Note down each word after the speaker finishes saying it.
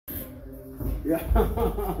Yeah.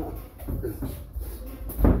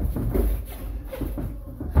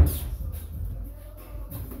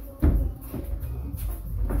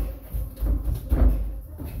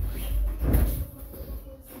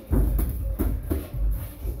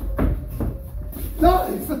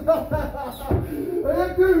 Nice!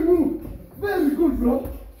 Good move. Very good, bro.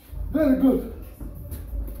 Very good.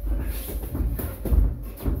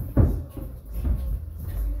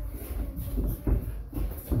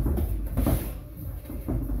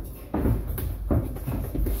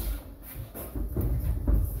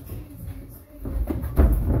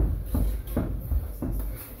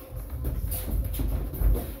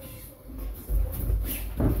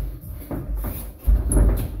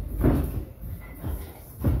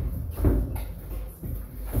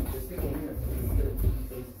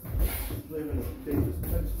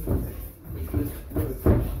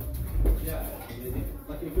 Yeah,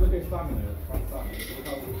 like if you look at stamina, front stamina,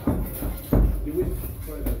 you would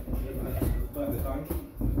burn the time.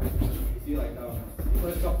 You see, like,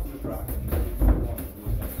 first up to the track and you want to do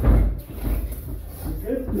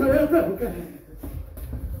Good? Yeah, okay.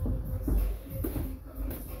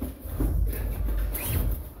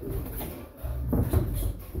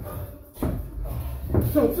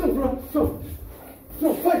 So, bro, so,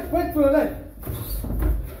 fight for the leg.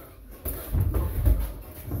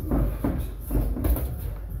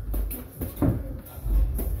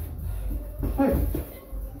 Hey.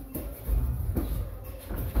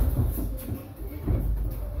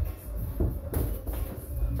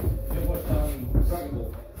 You watch Dragon Ball?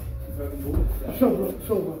 Yeah. So, bro.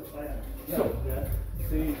 Yeah.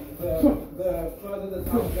 See, the further the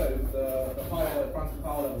time goes, the higher the Francis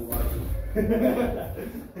power level rises.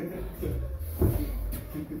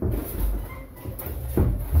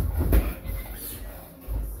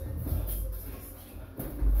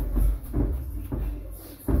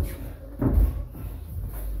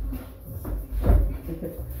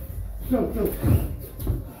 So.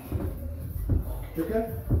 You okay?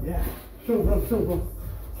 Yeah. So, bro.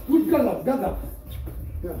 Good gather.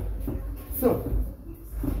 Yeah. So.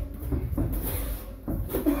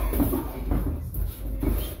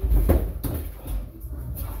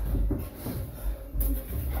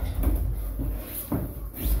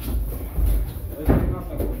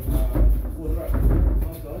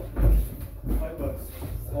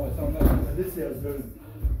 This year is very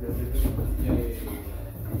yeah.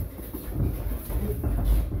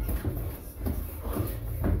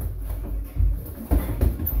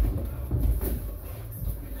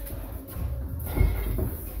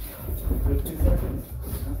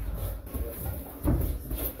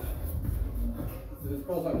 This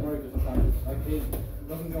goes like very good sometimes. Like it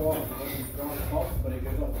doesn't go off, it doesn't go on the top, but it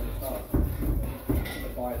goes off when it starts. The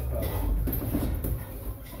bias curve.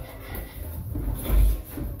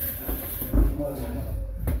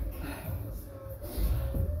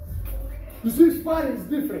 You see, sparring is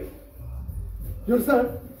different. You understand?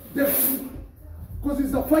 Because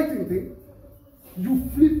it's a fighting thing. You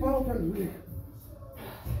flip out and you like,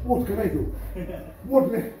 what can I do?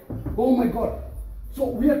 Oh my God. So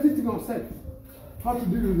we are teaching ourselves how to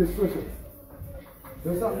deal with this situation.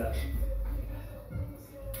 You understand? Yeah.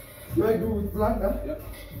 You I do with blood, huh? Yep.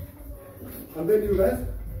 And then you rest,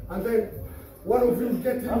 and then one of you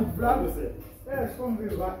get in with blood. Yeah, it's going to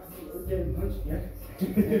be about getting punched, yeah.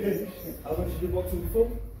 How much did you boxing before?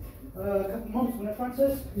 A couple months when I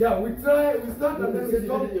Francis. Yeah, we start and then we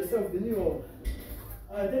stop. You did it yourself, didn't you? Or?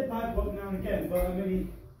 I did bad book now and again, but maybe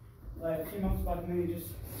like a few months back, maybe just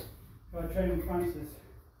try training with Francis.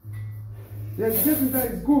 Yeah, the getting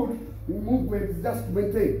that is good. Movement is just to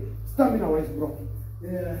maintain stamina wise, bro.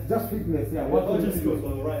 Yeah. Just fitness, yeah. Well, just goes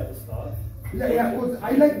on the right at the start. Yeah, because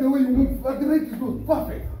I like the way you move, but the rate is good,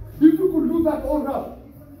 perfect. If you could do that all round,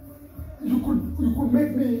 you could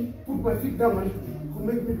make me put my feet down a little bit. You could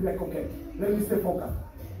make me be like, okay, let me stay focused.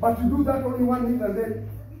 But you do that only 1 minute and then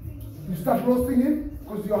you start losing it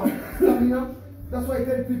because you have stamina. That's why I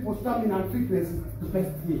tell people stamina and fitness is the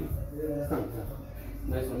best thing. Yeah. Stamina.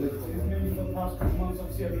 Nice one. Maybe for the past couple months,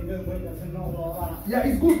 obviously I've been doing weight, that's not all that. Yeah,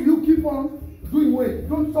 it's good. You keep on doing weight.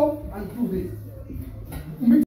 Don't stop and do this.